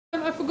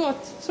I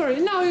forgot. Sorry,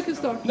 now you can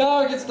start.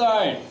 Now we can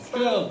start.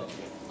 Cool.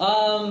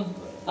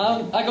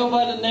 I go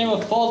by the name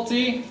of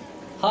Fawlty.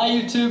 Hi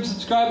YouTube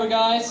subscriber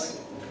guys.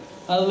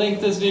 I'll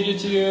link this video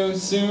to you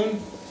soon.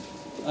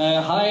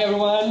 Hi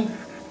everyone.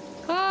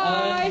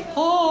 Hi.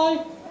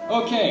 Hi.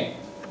 Okay.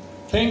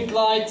 Pink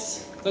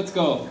lights. Let's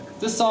go.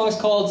 This song is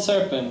called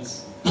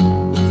Serpents.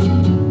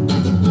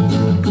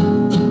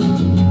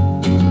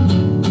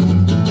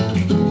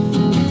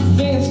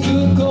 Things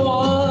could go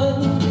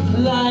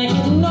on like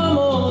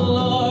normal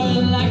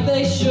or like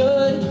they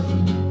should.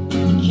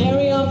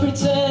 Carry on,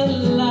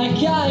 pretend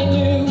like I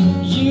knew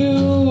you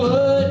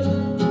would.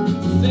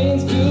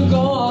 Things could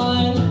go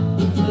on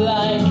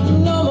like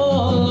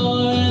normal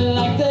or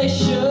like they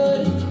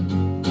should.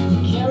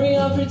 Carry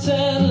on,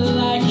 pretend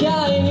like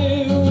I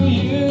knew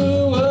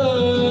you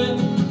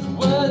would.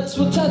 Words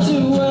will turn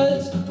to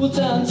words, will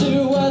turn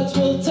to words,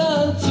 will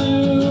turn to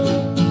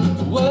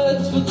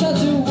words, will turn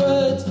to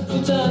words,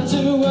 will turn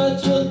to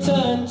words, will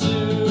turn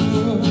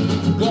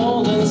to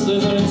golden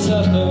slithering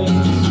serpents.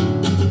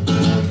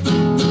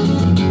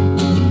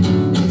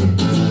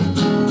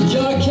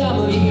 You're a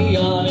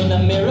chameleon in a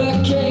mirror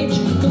cage,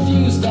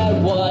 confused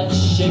at what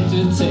shape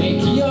to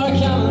take. You're a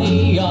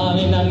chameleon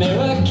in a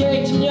mirror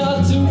cage, and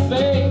you're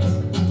two-faced.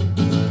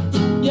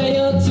 Yeah,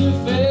 you're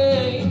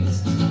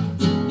two-faced.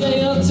 Yeah,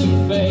 you're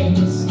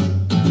two-faced.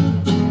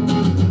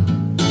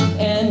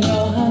 And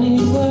your honey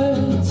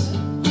words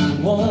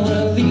won't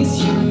release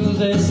you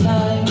this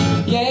time.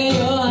 Yeah,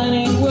 your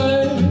honey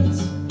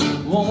words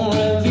won't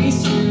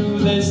release you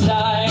this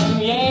time.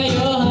 Yeah,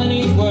 your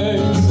honey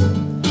words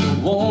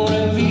won't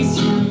release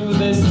you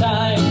this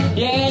time.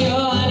 Yeah,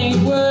 your honey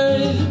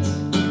words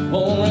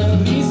won't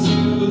release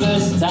you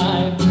this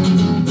time.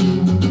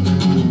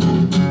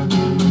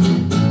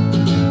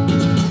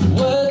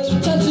 Words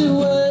will turn to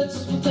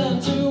words, will turn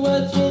to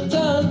words, will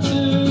turn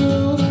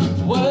to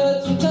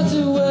words, will turn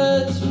to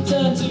words, will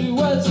turn to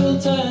words, will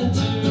turn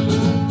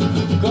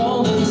to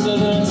golden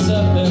southern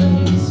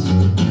serpents.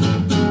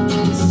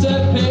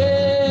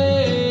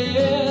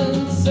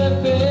 Serpents,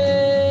 serpents,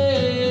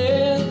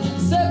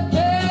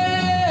 serpents.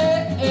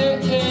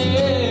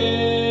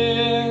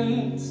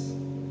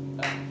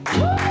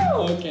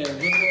 Woo! Okay,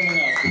 we're warming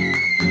up.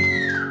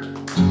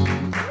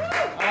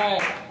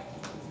 Alright.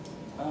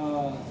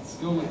 Let's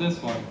go with this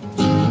one.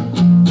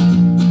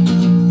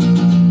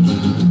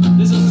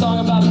 This is a song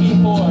about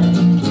being bored.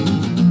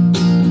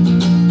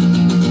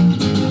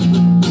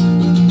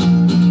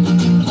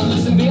 I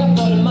listen beer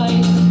for the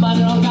money,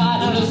 money on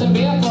God. I listen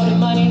beer for the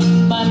money,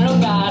 money on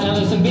God. I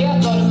listen beer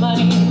for the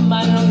money,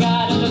 money on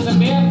God. I listen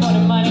beer for the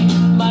money,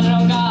 money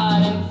on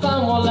God. And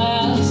fun will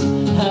last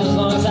as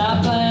long as I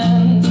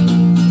plan.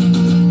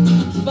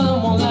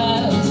 Fun won't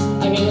last,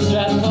 I get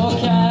strapped for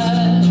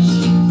cash.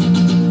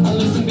 I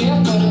listen beer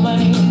for the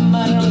money,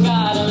 money on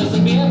God. I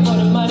listen beer for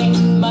the money,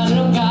 money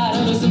on God. I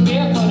listen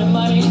beer for the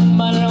money,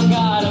 money on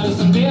God. I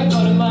listen beer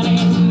for the money,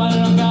 money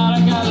on God.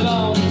 I got a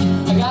loan,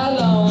 I got a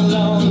loan,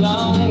 loan,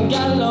 loan.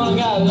 Got a loan, I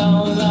got a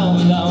loan,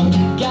 loan, loan.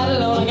 Got a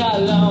loan, I got a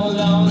loan,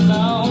 loan,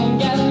 loan.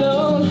 Got a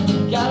loan,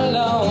 got a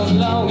loan,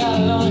 loan. Got a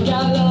loan,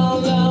 got a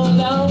loan, loan,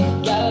 loan.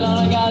 Got a loan, I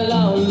got a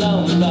loan,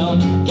 loan, loan.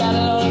 Got a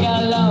loan, I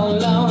got a loan,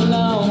 loan,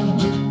 loan.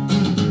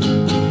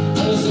 I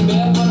listen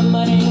beer for the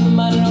money,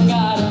 money on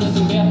God. I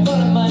listen beer for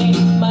the money,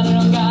 money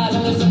on God. I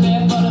listen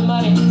beer for the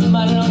money,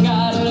 money on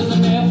God. I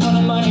listen beer for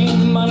the money,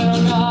 money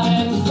on God.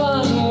 And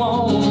fun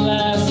won't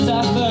last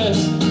at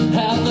first,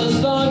 half as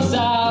long as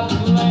I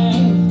play.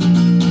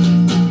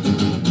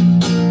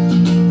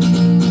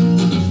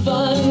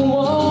 Fun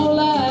won't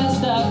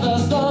last half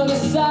as long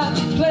as I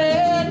play.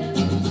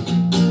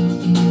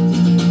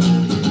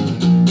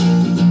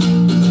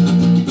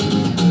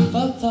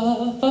 Fun,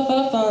 fun, fun,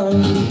 fun,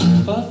 fun,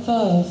 fun,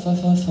 fun, fun,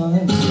 fun,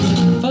 fun,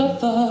 fun, fun,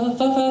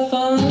 fun, fun,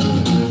 fun.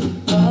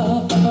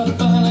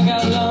 I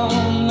got a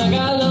loan, I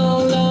got a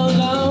loan, loan,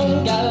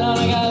 loan. Got a loan, I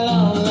got a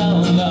loan,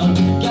 loan, loan.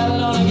 Got a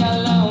loan, I got a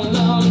loan,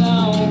 loan,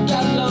 loan.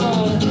 Got a loan,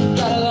 got a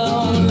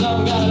loan,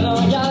 loan. Got a loan, I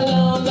got a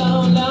loan,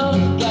 loan, loan.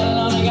 Got a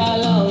loan, I got a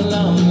loan,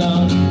 loan,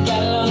 loan.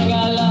 Got a loan, I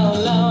got a loan,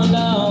 loan,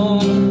 loan.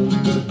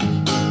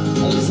 I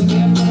listen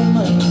beer for the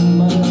money,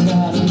 money on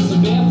God. I listen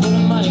beer for the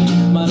money,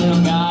 money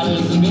on God. I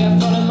listen beer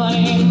for the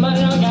money,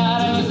 money on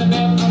God. I listen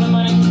beer for the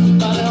money,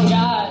 money on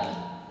God.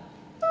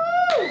 Woo!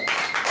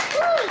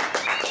 Woo!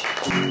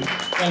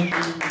 Thank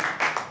you.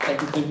 Thank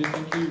you, thank you,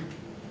 thank you.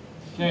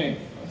 Okay,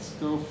 let's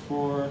go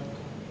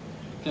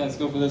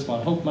for this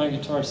one. Hope my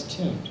guitar's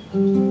tuned. Okay, I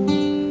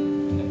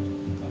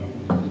don't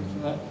really look for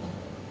that.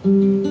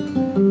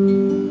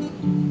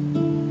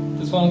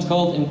 This one's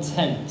called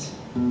Intent.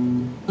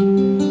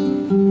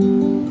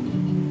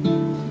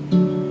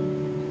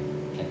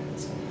 Okay,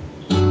 let's go.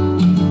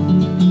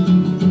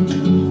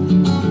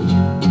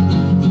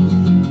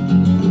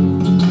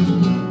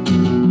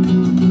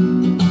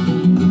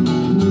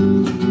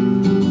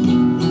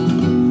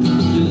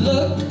 You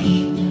look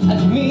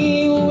at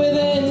me with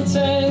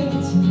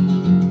intent.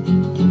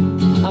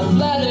 I'm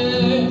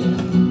flattered,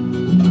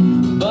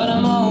 but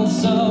I'm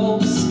also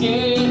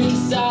scared,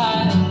 'cause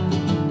I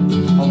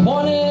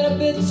wanted a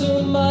bit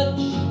too much.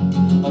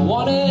 I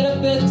wanted a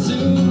bit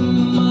too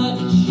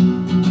much.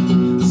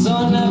 So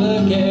I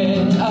never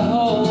get a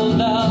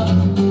hold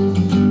of.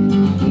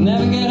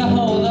 Never get a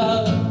hold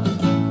of.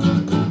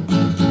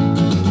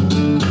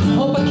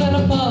 Hope I can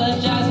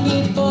apologize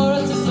before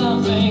I say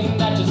something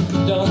that just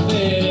don't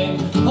fit in.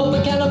 Hope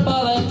I can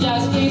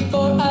apologize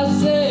before I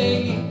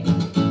say.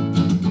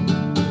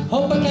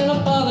 Hope I can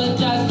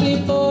apologize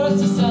before I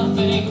say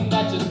something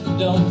that just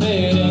don't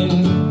fit in.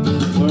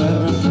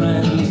 Forever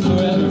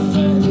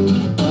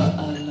friend, but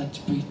I like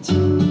to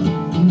pretend.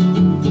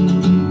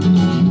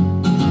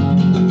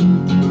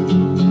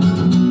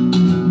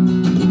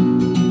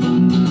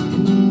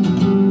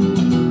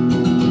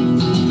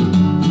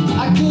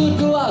 I could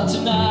go out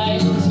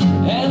tonight,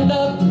 end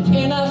up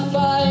in a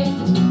fight,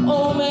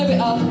 or maybe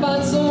I'll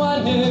find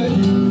someone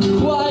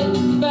who'd quite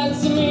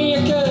fancy me. I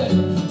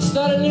could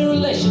start a new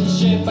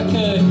relationship, I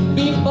could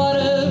be part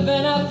of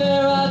an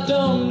affair, I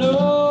don't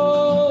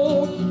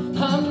know.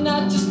 I'm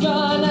not just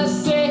gonna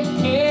sit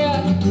here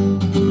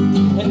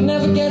and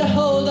never get a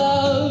hold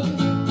of.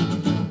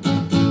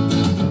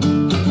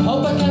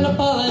 Hope I can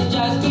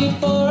apologize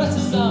before I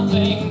say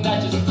something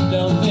that just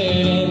don't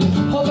fit in.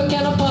 Hope I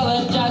can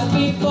apologize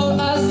before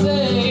I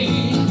say.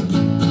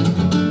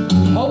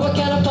 Hope I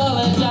can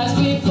apologize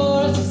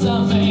before I say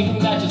something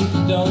that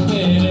just don't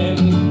fit in.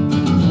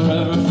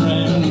 Forever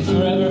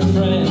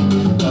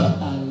friend, but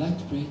I like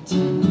to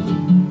pretend.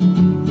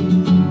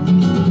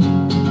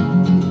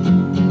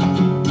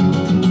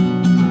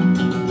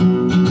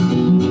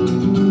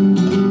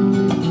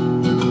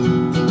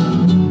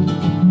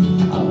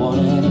 I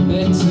wanted a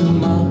bit too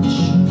much.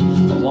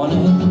 I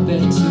wanted a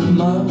bit too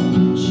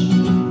much.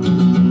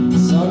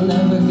 So I'll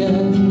never get a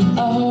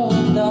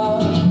hold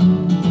of.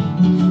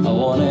 I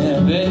wanted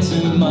a bit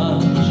too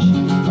much.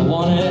 I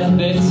wanted a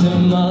bit too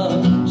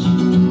much.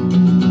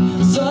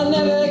 So I'll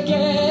never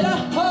get a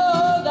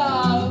hold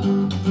of.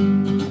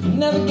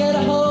 Never get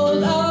a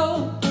hold of.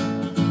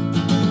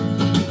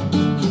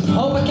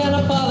 Hope I can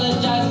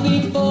apologize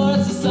before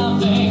I say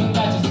something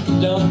that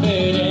just don't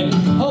fit in.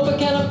 Hope I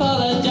can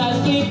apologize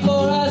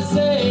before I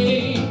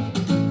say.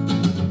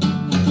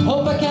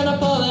 Hope I can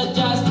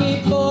apologize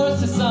before I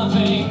say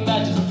something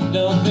that just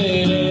don't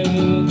fit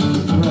in.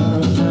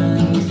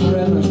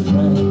 Forever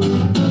friend,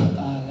 but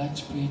I like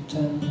to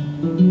pretend.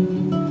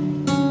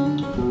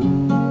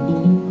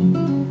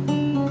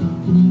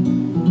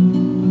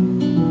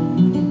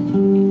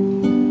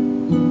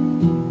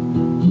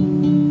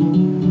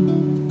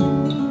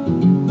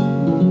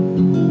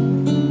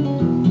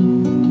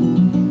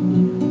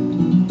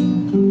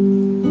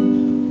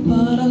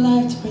 But I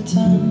like to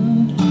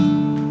pretend.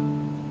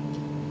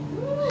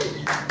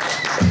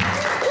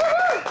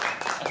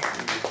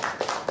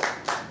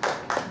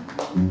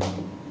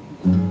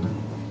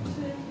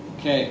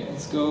 Okay,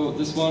 let's go.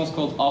 This one is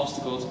called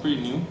Obstacle. It's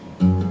pretty new.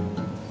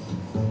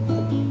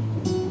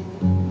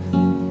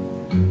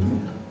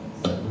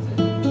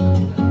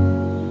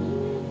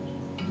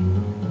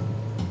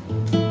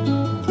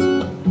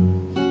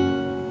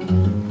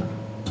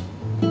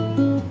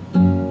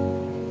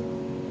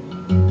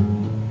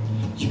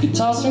 You could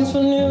tell strings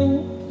were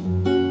new.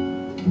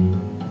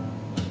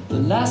 The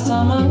last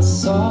time I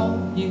saw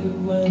you,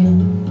 when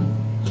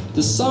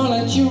the song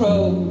that you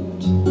wrote.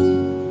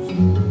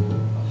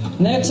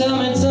 Now tell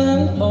me it's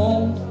an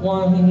old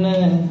one,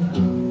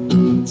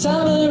 and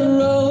tell me the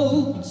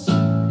roads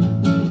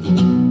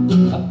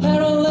are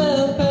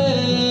parallel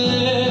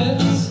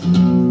paths.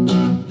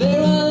 They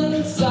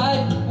run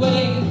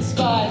sideways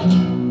but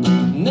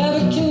never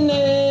connect.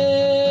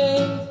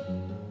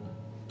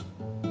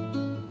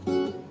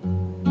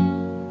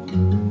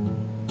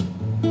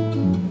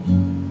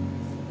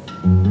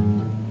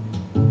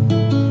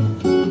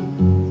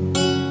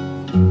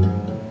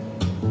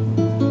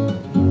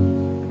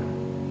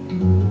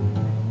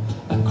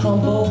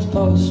 Crumpled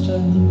poster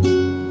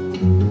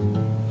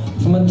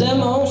from a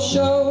demo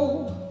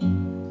show.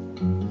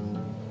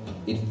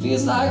 It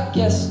feels like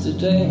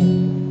yesterday,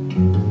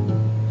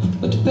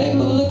 but the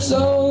paper looks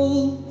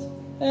old,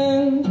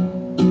 and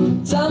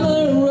time of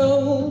the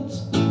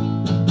roads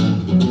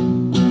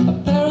are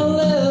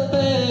parallel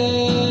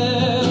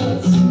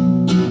paths.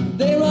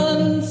 They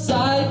run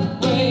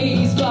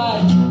sideways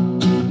but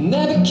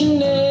never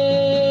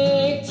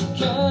connect,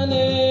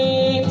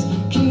 connect,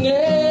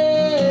 connect.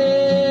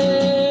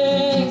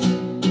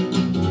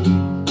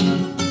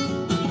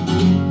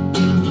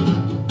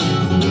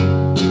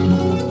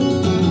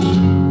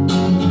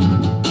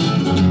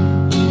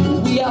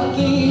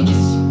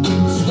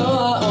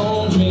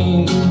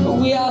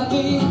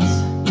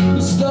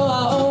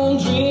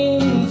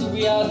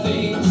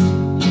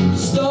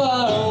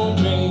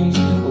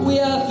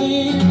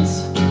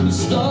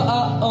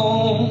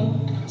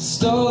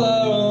 Stole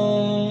our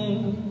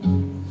own.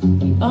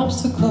 An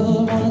obstacle,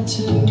 I wanted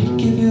to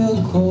give you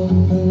a call.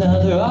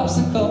 Another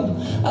obstacle,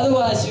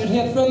 otherwise you'd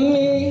hear from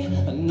me.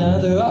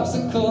 Another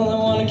obstacle, I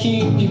wanna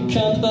keep you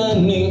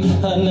company.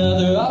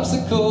 Another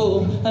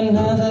obstacle,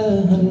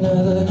 another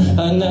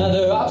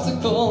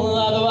obstacle,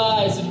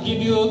 otherwise I'd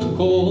give you a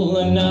call.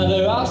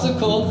 Another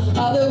obstacle,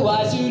 otherwise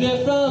otherwise you'd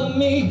hear from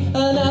me.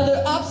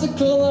 Another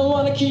obstacle, I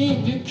wanna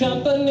keep you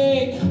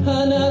company.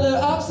 Another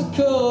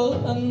obstacle,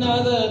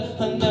 another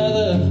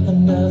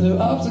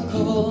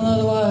obstacle,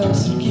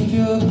 otherwise you'd keep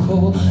you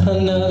cool.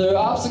 Another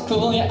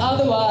obstacle, yeah,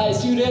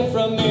 otherwise you'd hear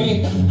from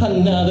me.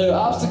 Another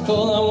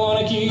obstacle, I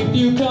wanna keep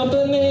you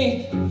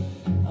company.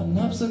 An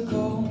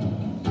obstacle.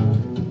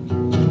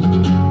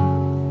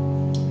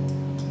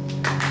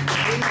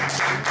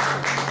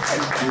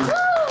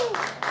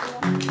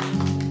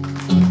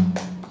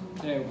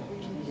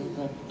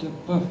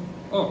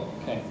 Oh,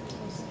 okay.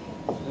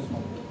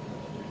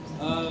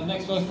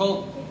 Next one is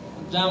called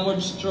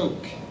Downward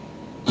Stroke.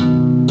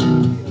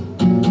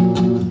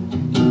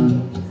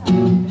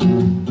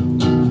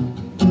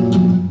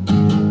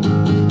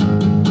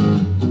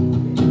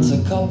 It's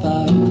a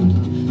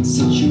cop-out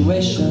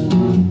situation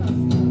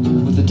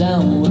with a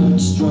downward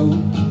stroke,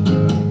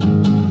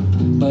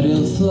 but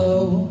it'll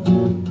flow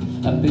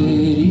a bit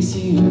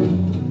easier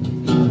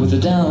with a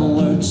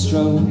downward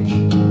stroke.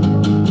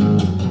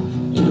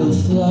 It'll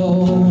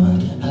flow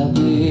a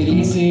bit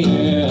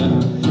easier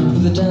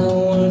with a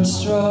downward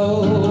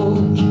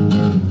stroke,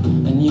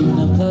 and you can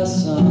apply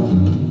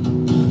some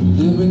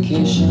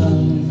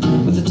lubrication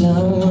with a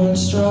downward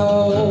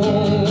stroke.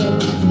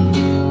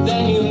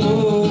 Then you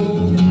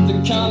move the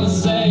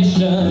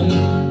conversation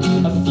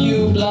a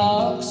few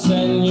blocks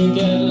and you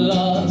get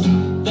lost.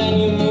 Then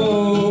you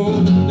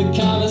move the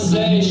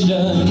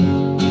conversation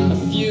a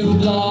few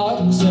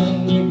blocks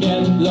and you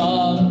get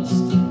lost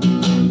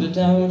with a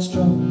downward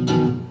stroke.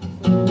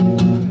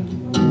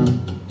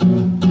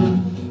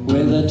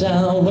 With a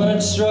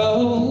downward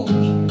stroke,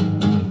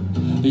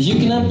 you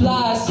can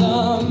apply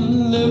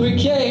some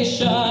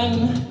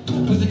lubrication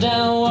with a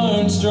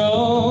downward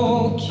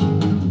stroke.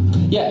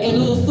 Yeah,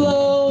 it'll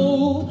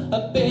flow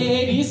a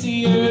bit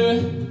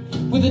easier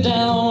with a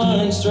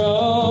downward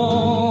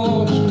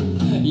stroke.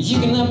 You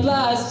can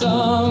apply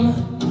some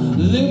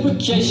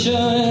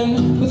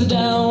lubrication with a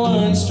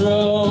downward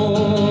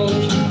stroke.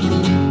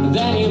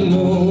 Then you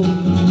move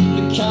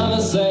the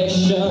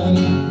conversation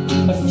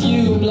a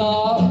few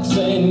blocks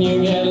and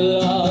you get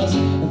lost.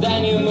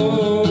 Then you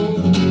move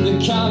the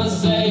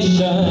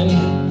conversation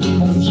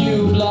a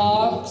few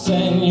blocks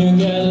and you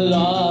get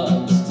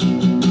lost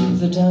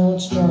with a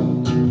downward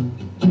stroke.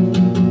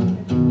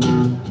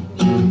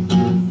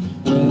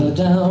 With a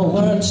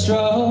downward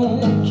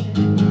stroke,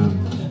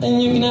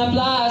 and you can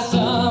apply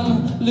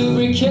some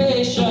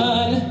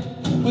lubrication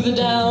with a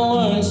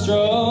downward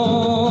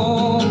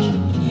stroke.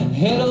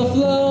 It'll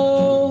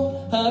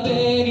flow a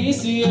bit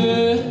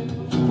easier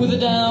with a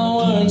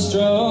downward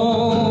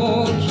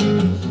stroke.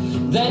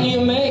 Then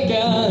you make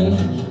an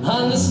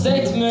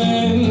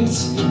understatement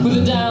with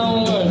a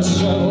downward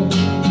stroke.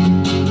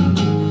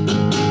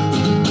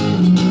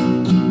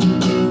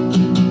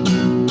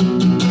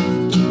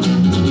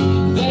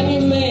 Then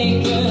you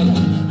make an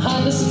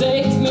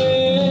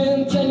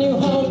understatement and you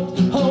hope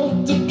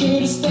to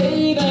good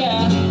stay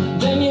there.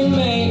 Then you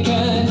make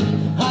an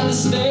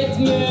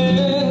understatement.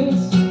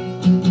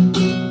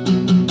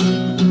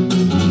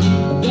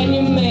 Then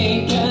you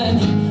make an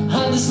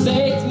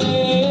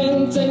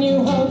understatement and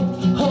you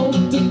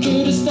hope to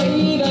good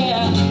stay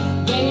there.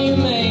 Then you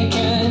make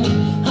an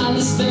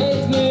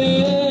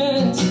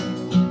understatement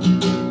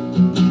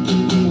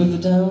with a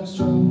downward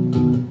stroke.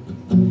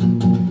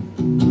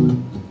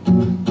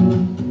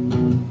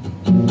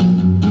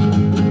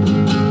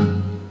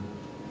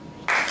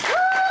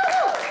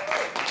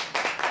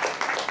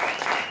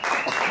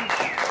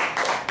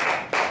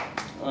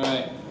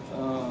 Alright,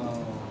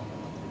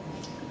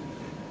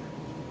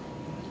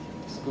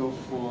 let's go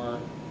for...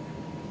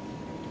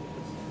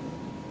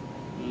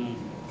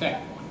 Okay,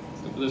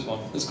 let's go for this one.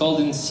 It's called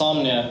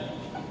Insomnia.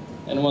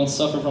 Anyone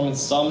suffer from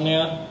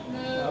insomnia?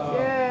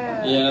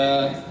 No.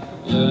 Yeah.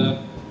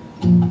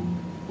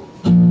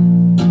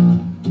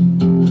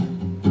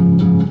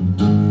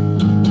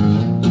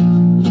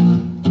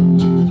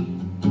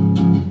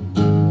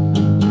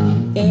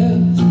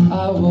 If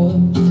I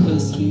was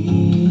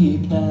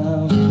asleep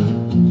now,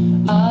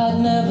 I'd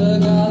never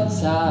got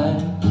time.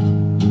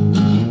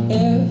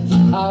 If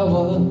I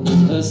was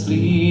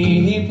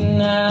asleep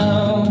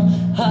now,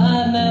 I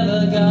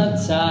never got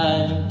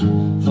time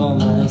for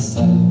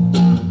myself,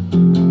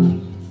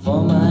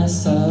 for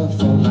myself,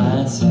 for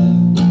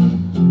myself,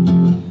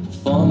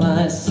 for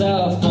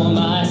myself, for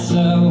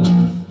myself,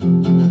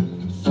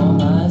 for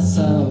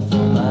myself,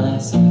 for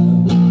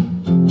myself.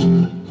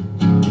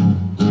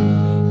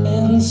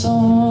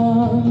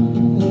 Insomnia,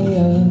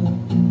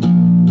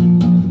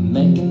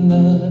 making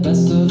the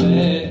best of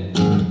it.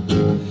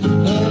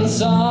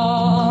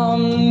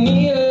 Insomnia,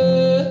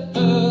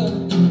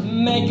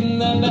 making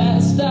the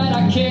best that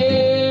I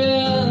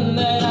can,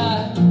 that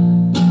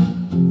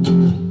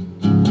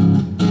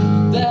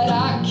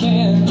I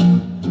can.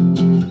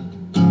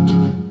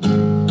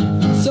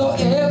 So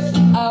if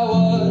I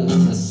was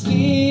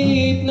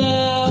asleep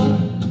now,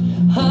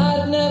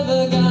 I'd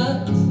never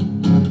got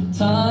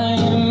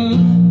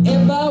time.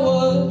 If I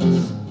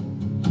was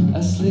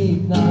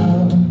asleep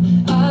now,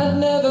 I'd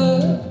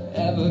never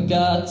ever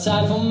got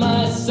time for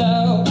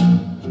myself.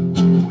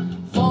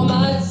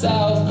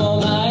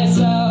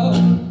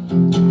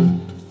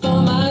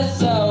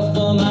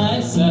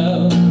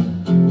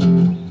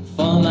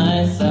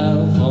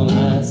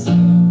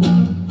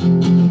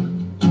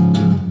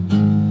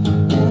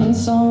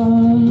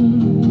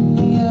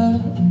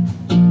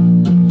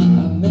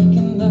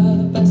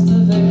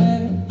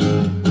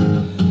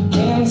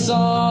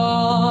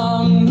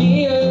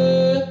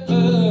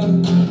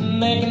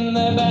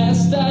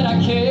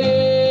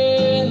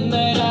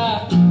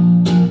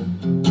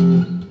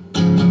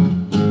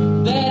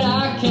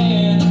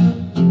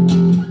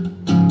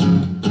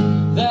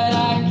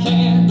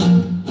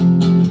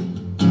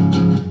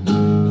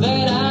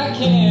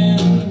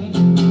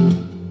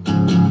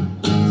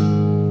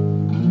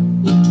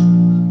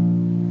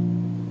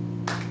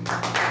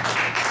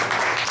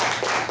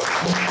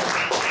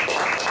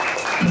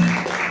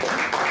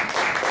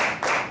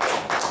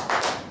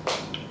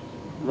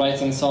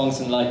 writing songs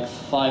in like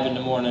 5 in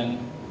the morning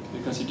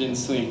because you didn't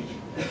sleep.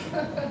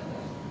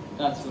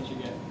 That's what you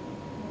get.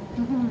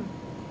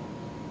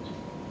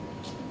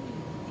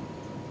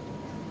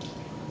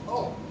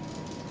 Oh.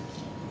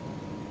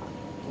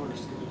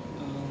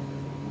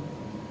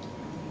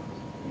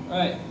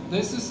 Alright,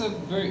 this is a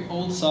very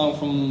old song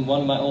from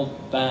one of my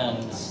old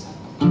bands.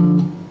 I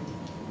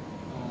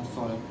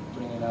thought I'd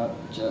bring it out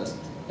just.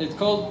 It's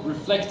called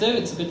Reflective,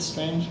 it's a bit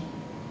strange.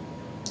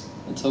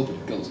 Let's hope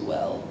it goes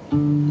well.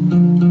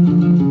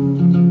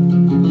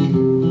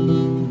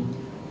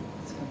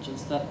 Let's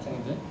adjust that thing a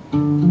bit.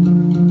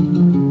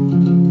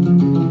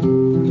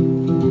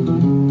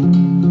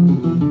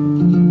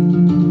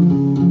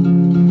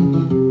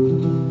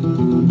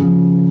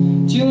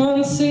 Do you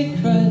want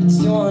secrets?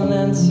 Do you want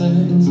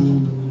answers?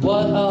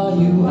 What are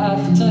you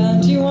after?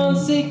 Do you want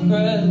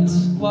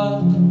secrets?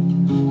 What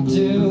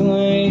do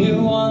you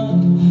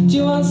want? Do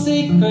you want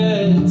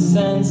secrets,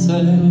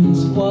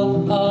 answers?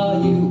 What are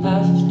you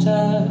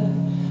after?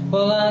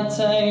 Well, I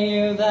tell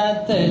you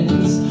that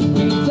this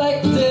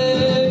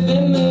reflective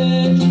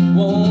image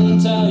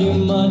won't tell you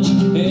much.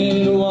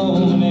 It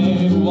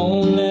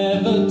won't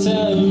ever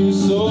tell you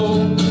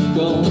so.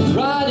 Go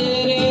write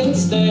it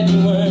instead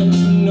in words.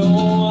 No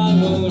one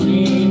will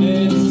read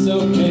it. It's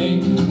okay.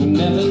 We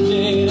never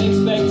did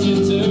expect you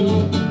to.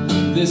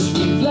 This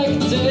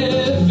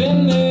reflective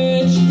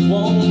image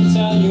won't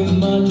tell you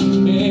much.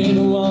 It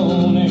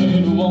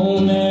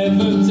won't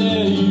ever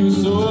tell you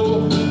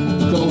so.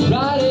 Go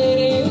write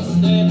it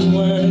instead in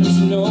words.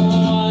 No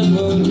one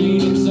will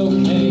read. It's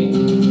okay.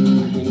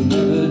 We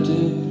never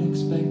did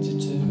expect you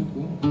to.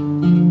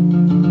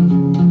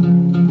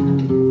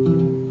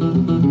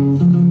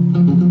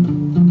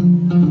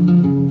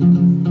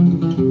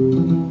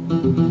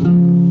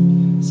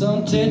 So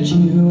did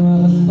you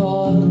ever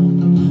thought,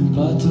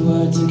 but the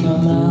words had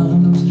come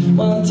out?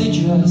 Well, did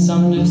you have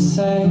something to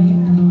say,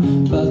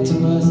 but the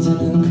words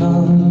didn't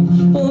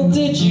come? Well,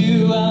 did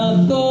you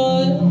ever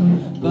thought,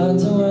 but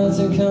the words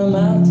had come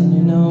out? And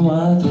you know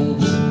what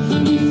this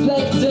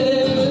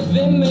reflective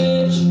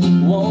image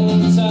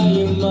won't tell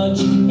you much.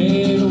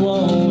 It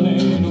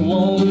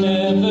won't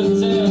ever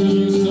tell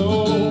you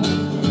so.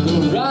 Go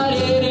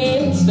write it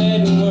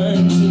instead in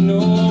words. No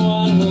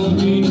one will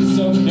read. It's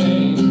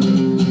okay.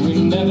 We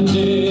never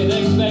did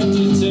expect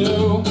you to.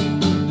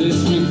 This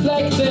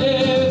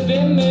reflective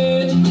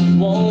image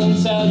won't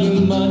tell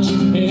you much.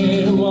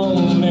 It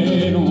won't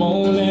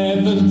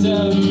ever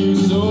tell you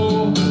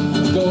so.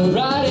 Go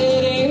write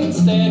it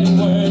instead in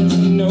words.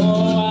 No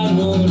one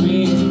will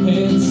read.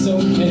 It's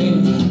okay.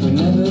 We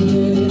never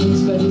did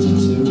expect you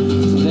to.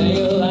 Someday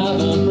you'll have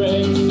a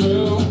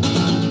breakthrough.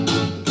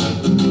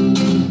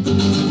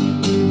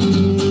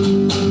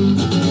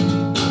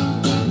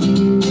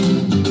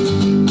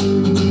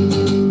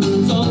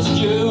 So did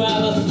you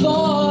have a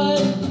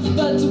thought,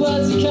 but the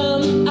words that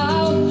come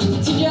out?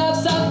 Did you have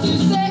something to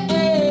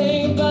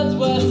say, but the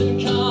words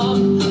didn't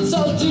come? So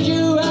did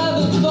you have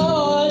a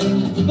thought,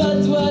 but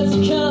the words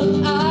that come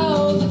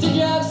out? Did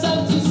you have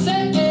something to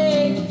say?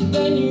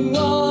 Then you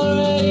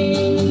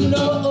already know.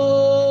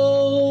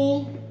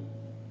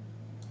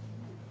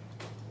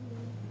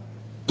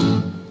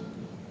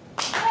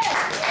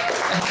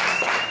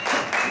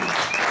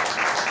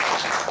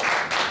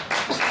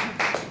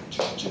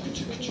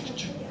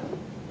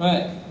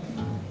 Right.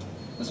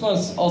 This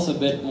one's also a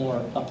bit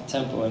more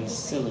up-tempo and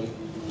silly.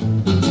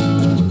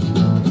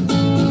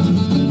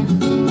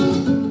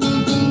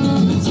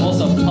 It's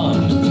also a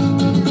pun.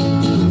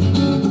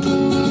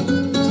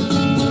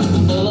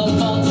 Full of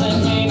faults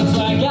and pain, that's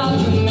where I got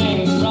the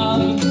name from.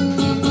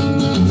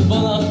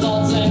 Full of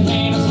faults and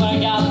pain, that's where I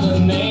got the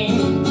name.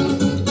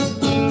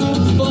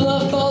 Full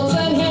of faults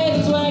and hate,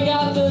 that's where I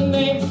got the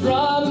name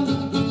from.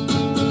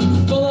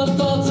 Full of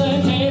faults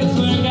and hate, that's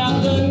where I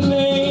got the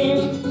name.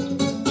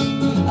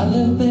 A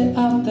little bit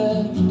out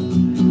there,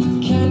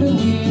 kind of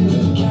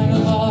weird, kind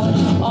of odd.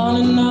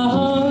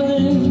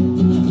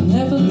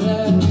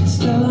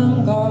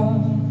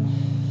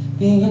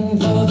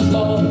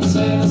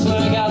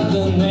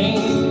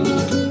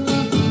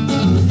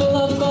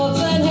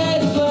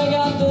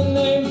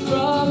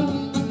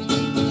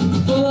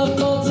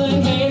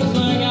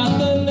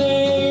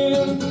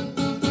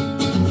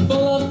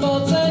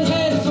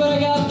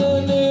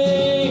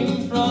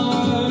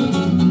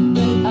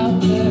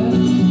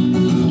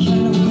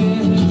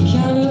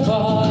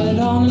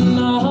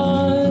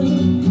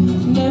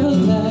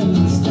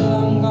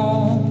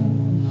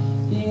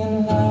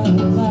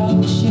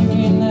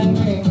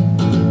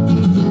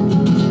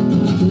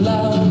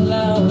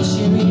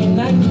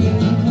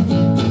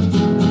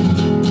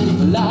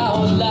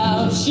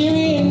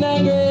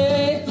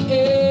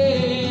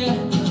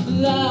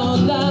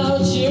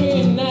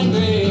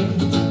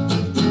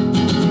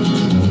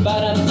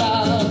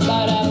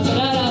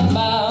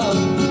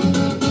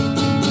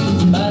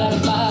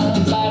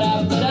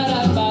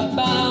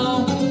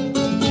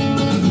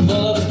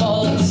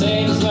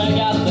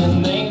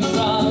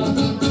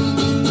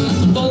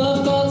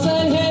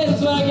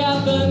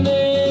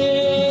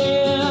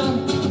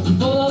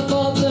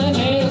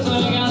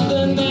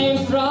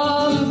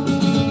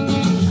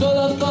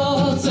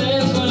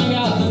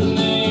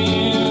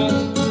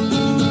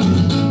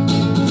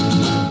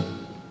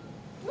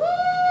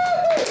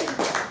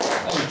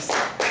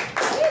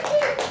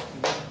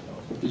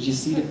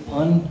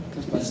 Fun,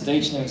 because my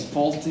stage name is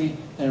Fawlty,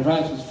 and it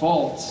rhymes with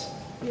faults.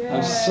 Yeah.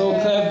 I'm so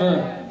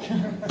clever.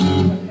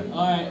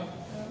 Alright.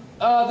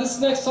 This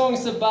next song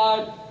is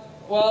about,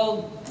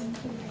 well,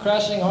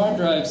 crashing hard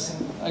drives,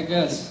 I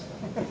guess.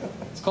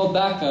 It's called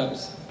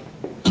Backups.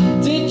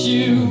 Did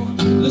you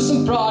lose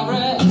some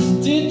progress?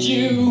 Did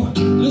you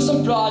lose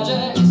some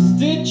projects?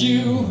 Did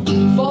you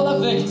fall a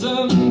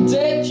victim?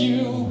 Did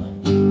you?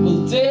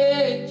 Well,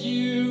 did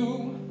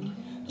you?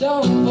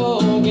 Don't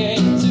forget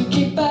to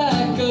keep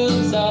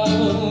backups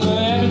of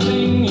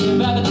everything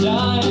you've ever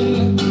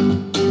done.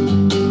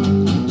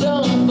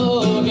 Don't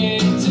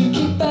forget to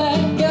keep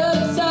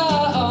backups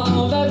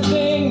of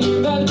everything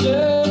you've ever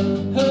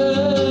done.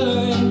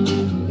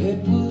 It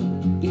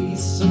would be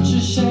such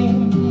a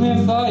shame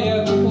if all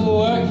your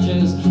work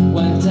just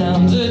went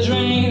down the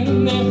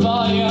drain. If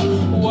all your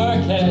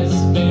work has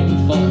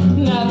been for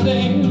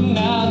nothing,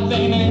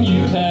 and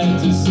you had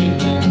to sit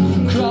there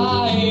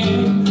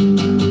crying.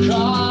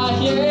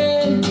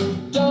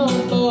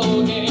 Don't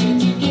forget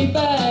to keep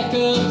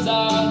backups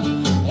of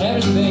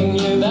everything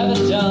you've ever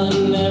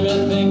done,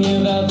 everything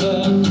you've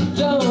ever.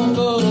 Don't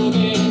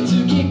forget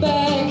to keep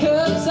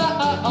backups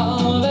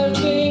of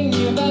everything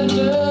you've ever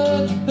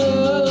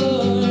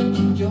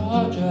done. Your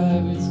hard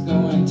drive is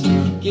going to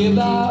give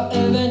out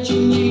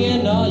eventually,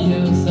 and all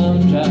your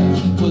thumb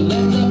drives will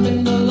end up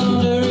in the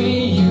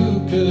laundry.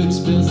 You could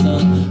spill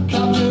some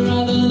coffee or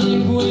other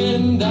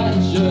liquid that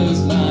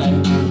just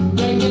might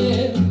break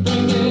it,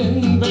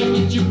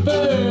 you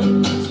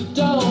burn. So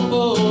don't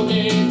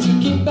forget to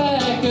keep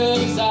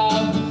backups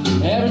of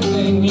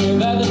everything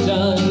you've ever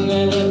done,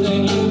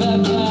 everything you've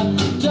ever.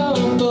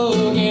 Don't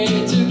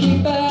forget to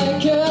keep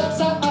backups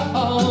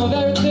of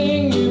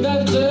everything you've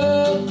ever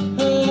done.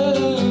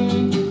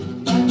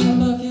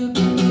 Backup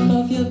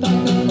of your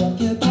backup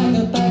of your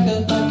backup of your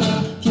backup, backup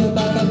of your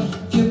backup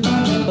of your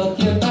backup of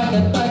your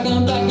backup,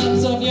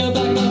 backups of your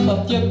backup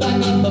of your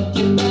backup of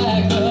your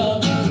backup.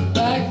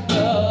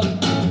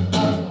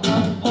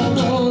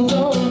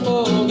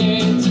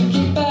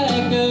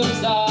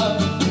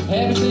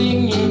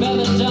 Everything you've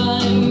ever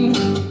done.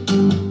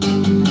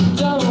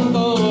 Don't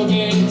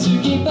forget to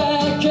keep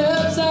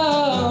backups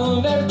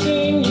of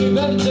everything you've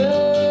ever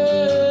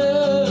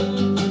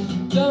done.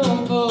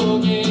 Don't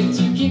forget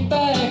to keep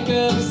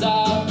backups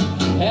of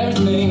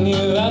everything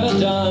you've ever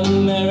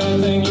done,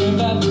 everything you've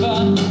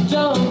ever.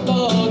 Don't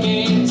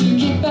forget to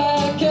keep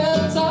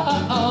backups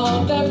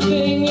of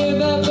everything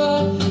you've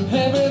ever,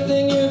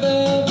 everything you've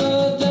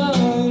ever done.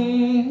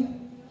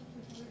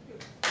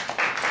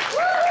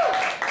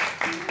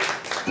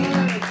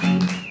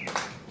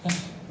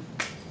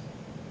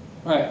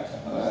 Right.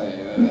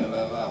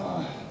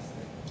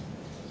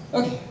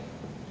 Okay.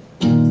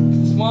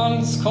 This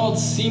one's called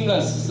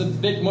Seamless. It's a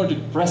bit more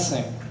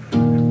depressing.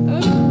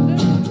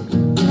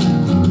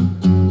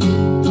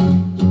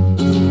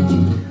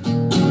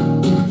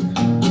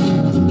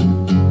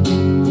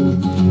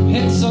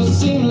 It's so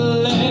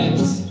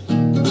seamless,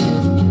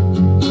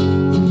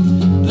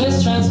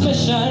 this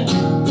transmission.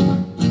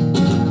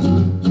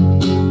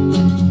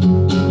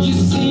 You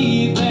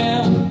see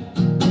them,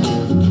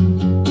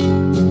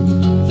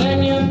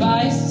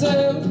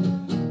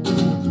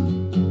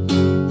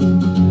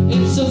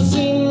 it's so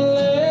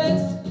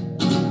seamless,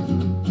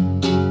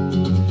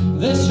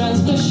 this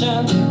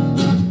transmission.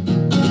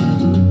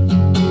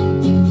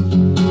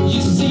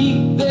 You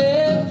see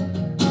them,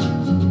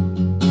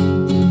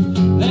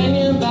 then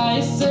you're by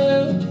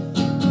yourself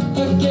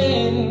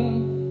again.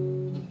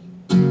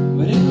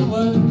 But it'll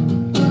work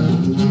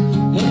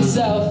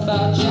itself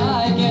out,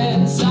 yeah, I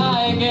guess.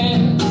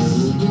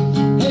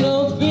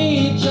 It'll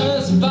be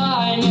just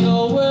fine,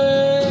 it'll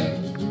work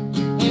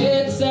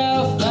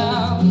itself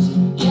out,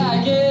 yeah,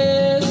 I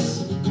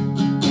guess.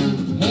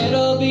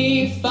 It'll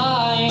be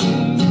fine.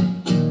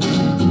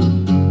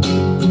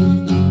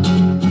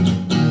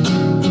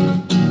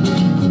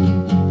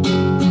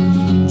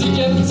 Did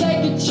you ever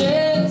take a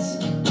chance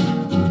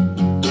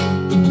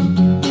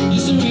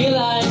just to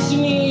realize you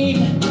need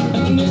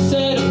a new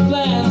set of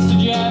plans?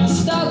 Did you ever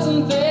start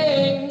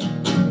something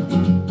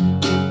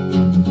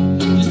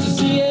just to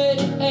see it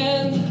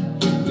end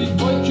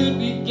before it could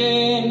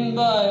begin?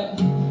 But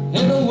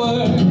it'll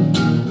work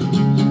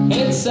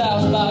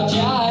itself out,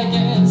 yeah, I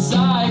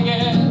guess.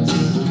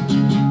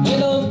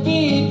 It'll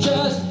be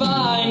just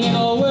fine,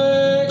 it'll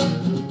work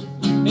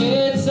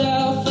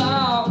itself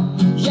out,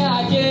 yeah,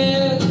 I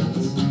guess.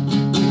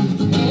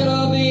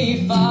 It'll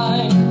be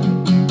fine.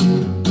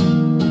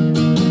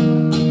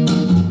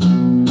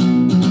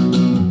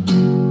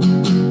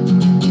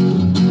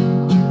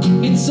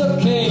 It's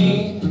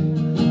okay,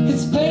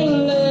 it's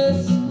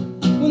painless,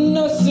 with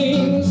no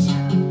seams,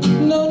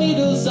 no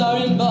needles are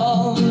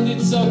involved.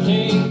 It's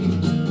okay,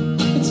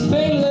 it's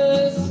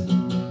painless,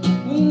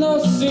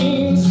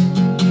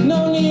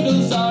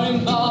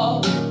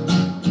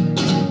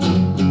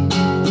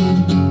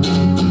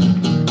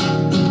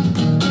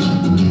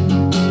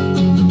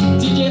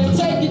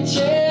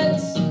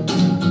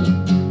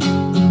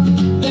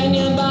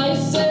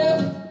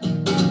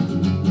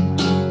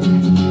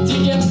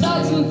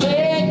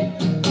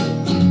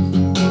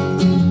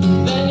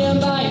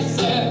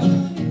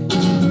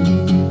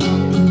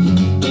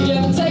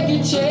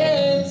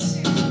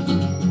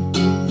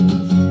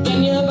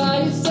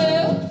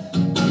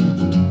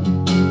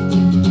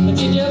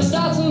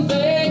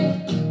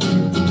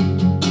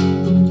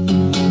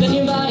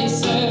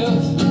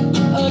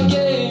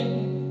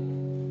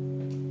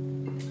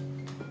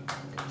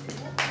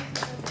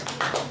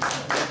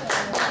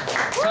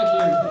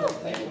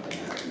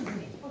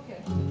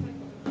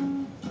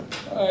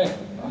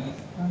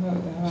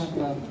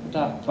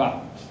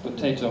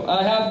 Potato.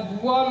 I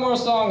have one more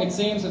song, it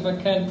seems, if I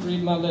can't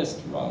read my list.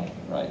 Wrong.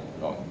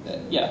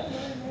 Yeah.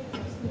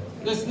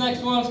 This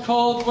next one's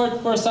called Word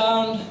for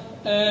Sound,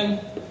 and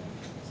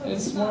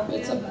it's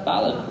a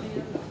ballad.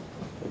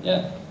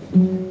 Yeah.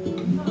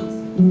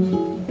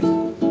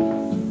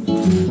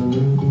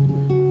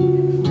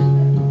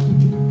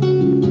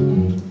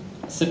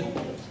 Sit.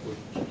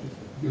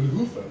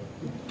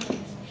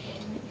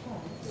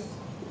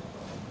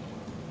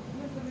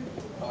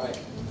 All right.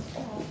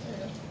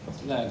 Let's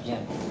do that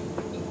again.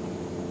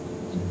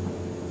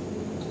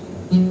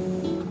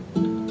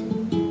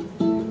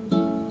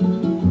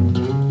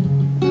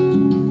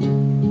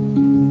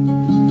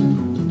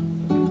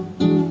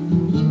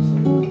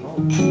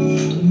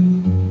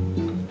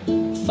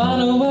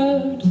 Find a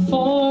word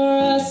for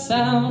a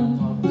sound,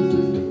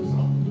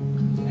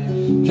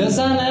 'cause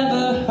I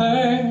never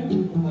heard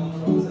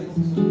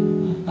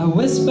a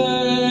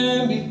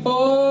whisper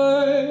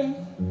before.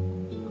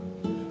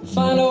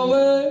 Find a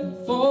word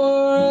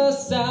for a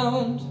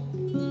sound,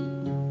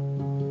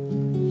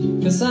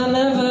 'cause I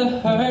never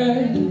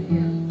heard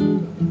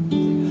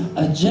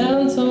a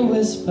gentle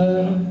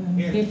whisper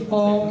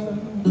before.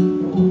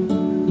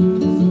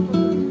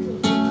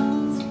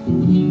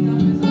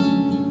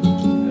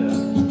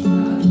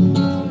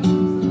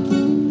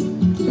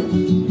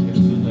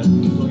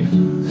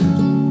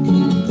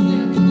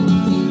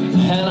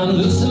 And I'm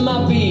losing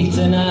my beat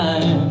and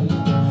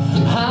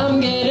I'm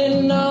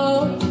getting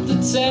off the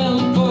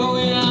tempo.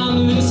 Yeah, I'm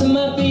losing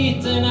my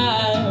beat and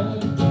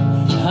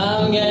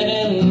I'm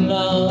getting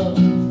off.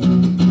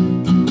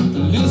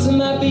 Losing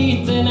my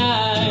beat and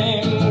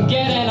I'm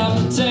getting off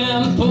the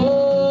tempo.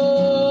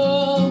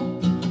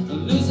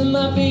 Losing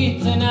my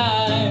beat and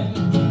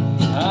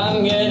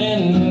I'm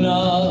getting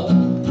off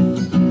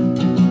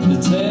the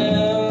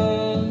tempo.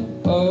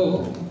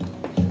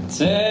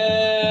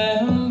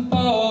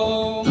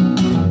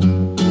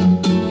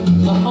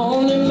 My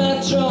only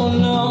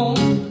metronome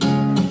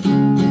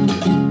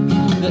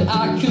that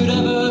I could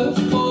ever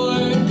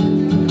afford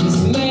is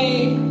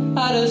made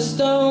out of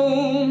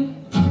stone.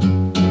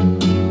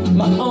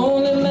 My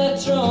only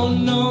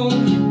metronome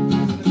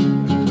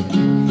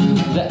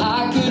that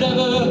I could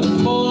ever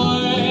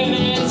afford, and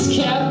it's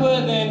kept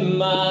within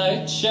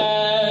my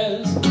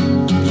chest.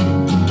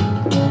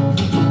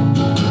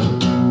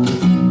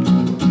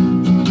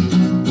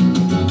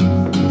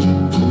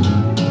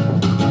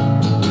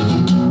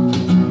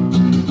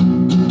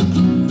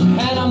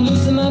 And I'm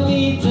losing my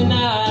beat and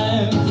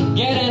I'm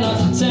getting off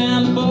the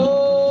tempo.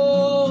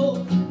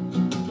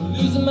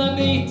 Losing my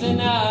beat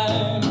and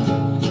I'm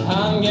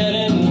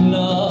getting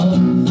off.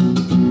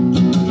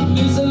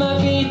 Losing my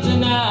beat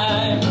and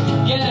I'm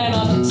getting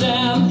off the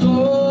tempo.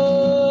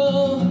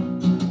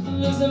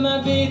 Losing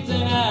my beat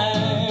and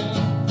I'm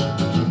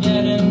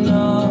getting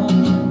off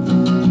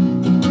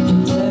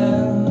the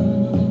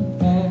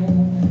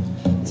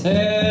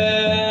tempo.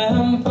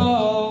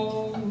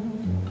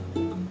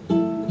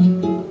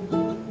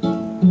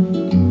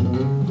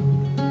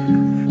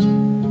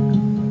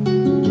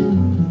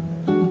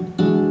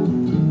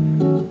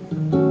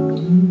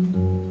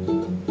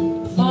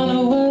 Find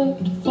a word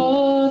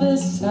for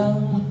this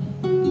sound,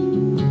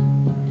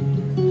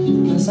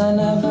 'cause I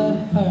never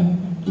heard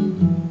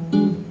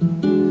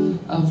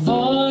a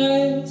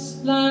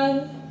voice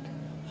like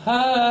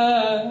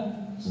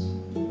hers.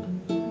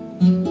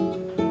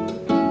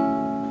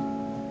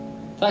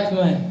 Tack för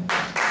mig.